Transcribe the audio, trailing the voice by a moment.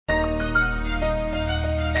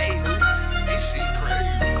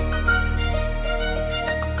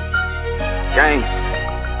Gang.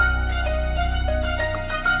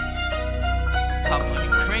 Papa, you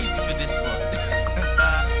crazy for this one.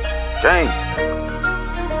 Gang.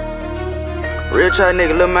 Real trap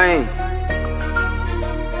nigga, lil' man.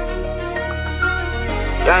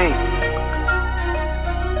 Gang.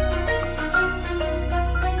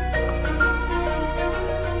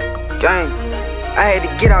 Gang. I had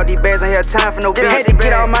to get out these bags, I ain't had time for no bitch. Had to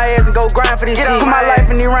get out my ass and go grind for this shit. Put my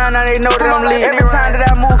life in these round, now they know that I'm lit. Every time that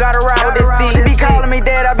I move, gotta ride with this stick. She be calling me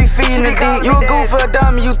dad, I be feeding the dick. You a goof for a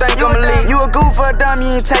dummy, you think I'm a lick. You a goof for a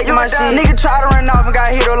dummy, you ain't taking my shit. Nigga try to run off and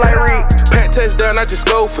got hit up like Rick. Pat touchdown, I just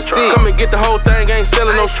go for six. Come and get the whole thing, ain't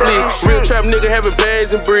selling no split. Real trap nigga having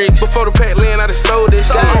bags and bricks. Before the pack land, I done sold that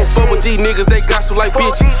shit. I don't fuck with these niggas, they gossip like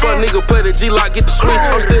bitches. Fuck nigga, play the G-Lock, get the switch.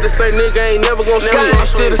 I'm still the same nigga, ain't never gon' switch. I'm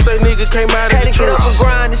still the same nigga, came out of the Had to get trench. up and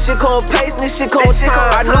grind, this shit gon' pace, this shit gon'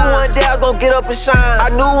 time. I knew one day I was gon' get up and shine. I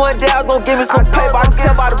knew one day I was gon' give me some paper. I can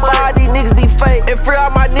tell by the bar, these niggas be fake. And free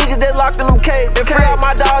all my niggas that locked in them caves. And free all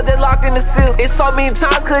my dogs that locked in the seals. It's so many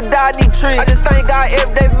times could die in these trees. I just thank God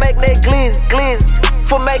every day make that glizzy.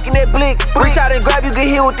 For making that blick. Reach out and grab, you get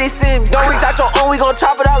hit with this sim. Don't reach out your own, we gon'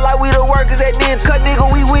 chop it out like we the workers at then. Cut nigga,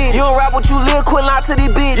 we win. You don't rap what you live, quit line to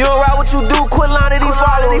these bitch. You don't rap what you do, quit line to these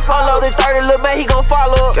followers. Unload the 30, little man, he gon'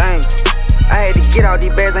 follow up. Gang. I had to get out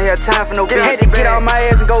these bags, I ain't had time for no bitch. Had to get out my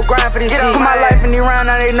ass and go grind for this shit. Put my life in these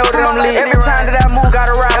round, now they know that I'm lit. Every time that I move,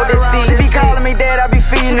 gotta ride with this stick. She be calling me dad, I be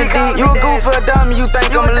feeding the dick. You a goof for a dummy, you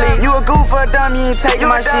think I'm a lick. You a goof for a dummy, you ain't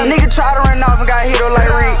taking my shit. Nigga try to run off and got hit up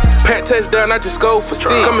like Rick. Pat touchdown, I just go for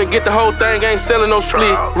six. Come and get the whole thing, ain't selling no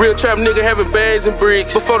split. Real trap nigga having bags and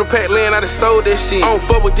bricks. Before the pack land, I done sold that shit. I don't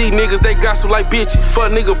fuck with these niggas, they gossip like bitches.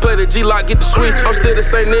 Fuck nigga, play the G-Lock, get the switch. I'm still the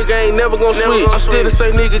same nigga, ain't never gon' switch. I'm still the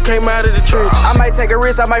same nigga, came out of the trench. I might take a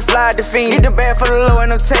risk, I might fly the fiend. Get the bag for the low and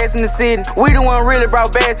them tags in the city. We the one really brought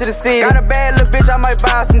bad to the city. Got a bad little bitch, I might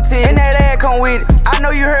buy some titties. And that ad come with it. I know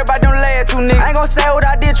you heard about them last two niggas. I ain't gon' say what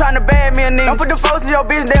I did tryna bag me a nigga. Don't put the folks in your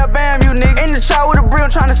bitch, they'll bam you nigga. In the trap with a brim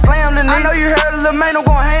tryna slam the nigga. I know you heard a little man, I'm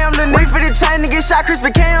gon' ham the nigga. Wait for the chain to get shot, crispy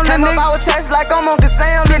cam the nigga. Came up with taxes like I'm on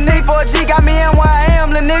Casam the nigga. 4G got me in where I am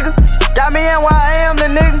the nigga. Got me in where I am the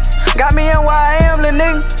nigga. Got me in where I am the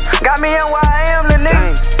nigga. Got me in where I am the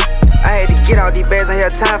nigga. I had to get out these bags, I ain't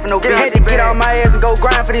had time for no bitch. Had to get out my ass and go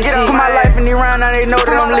grind for this shit. Put my life in these round, now they know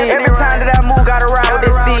that I'm lit. Every time that I move, gotta ride with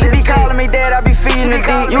this stick. She be calling me dad, I be feeding the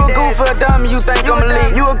dick. You a goof for a dummy, you think I'm a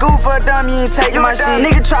lick. You a goof for a dummy, you ain't taking my shit.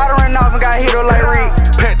 Nigga try to run off and got hit up like Rick.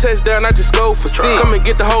 Pat touchdown, I just go for six. Come and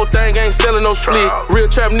get the whole thing, ain't selling no split. Real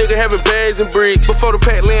trap nigga having bags and bricks. Before the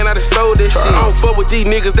pack land, I done sold that shit. I don't fuck with these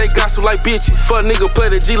niggas, they gossip like bitches. Fuck nigga, play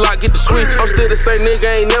the G-Lock, get the switch. I'm still the same nigga,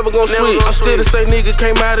 ain't never gon' switch. I'm still the same nigga,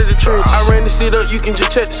 came out of the trench. I ran this shit up, you can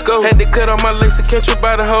just check the scope. Had to cut off my lace and catch you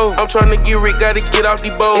by the hoe. I'm tryna get Rick, gotta get out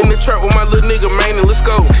these bowls. In the trap with my little nigga, man, and let's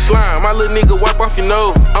go. Slime, my little nigga, wipe off your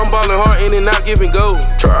nose. I'm ballin' hard in and out, giving gold.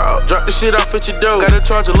 Drop the shit off at your door. Gotta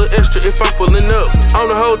charge a little extra if I'm pulling up. On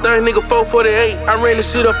the whole thing, nigga, 448. I ran the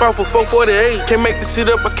shit up off of 448. Can't make the shit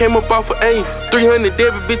up, I came up off of 8th. 300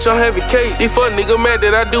 debit, bitch, I'm having cake. These fuck nigga mad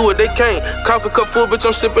that I do what they can't. Coffee cup full, bitch,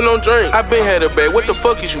 I'm sipping on drink. I been had a bag, what the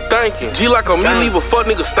fuck is you thinking? G-Lock on me, leave a fuck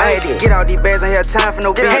nigga I had to stinking. get out these bags, I ain't had time for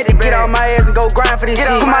no bitch. Had to get out my ass and go grind for this shit.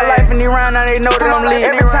 Put my life in these round, now they know that I'm lit.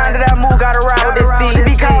 Every time that I move, gotta ride with this stick. She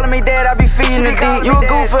be calling me dad, I be feeding the dick. You a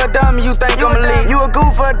goof for a dummy, you think I'm a lick. You a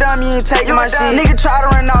goof for a dummy, you ain't taking my shit. Nigga try to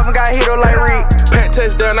run off and got hit up like Rick. Pat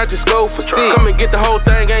touchdown, I just go for six. Come and get the whole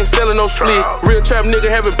thing, ain't selling no split. Real trap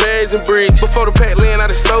nigga having bags and bricks. Before the pack land, I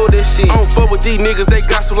done sold that shit. I don't fuck with these niggas, they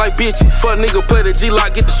gossip like bitches. Fuck nigga, play the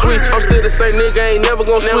G-Lock, get the switch. I'm still the same nigga, ain't never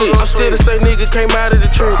gon' switch. I'm still the same nigga, came out of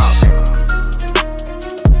the trench.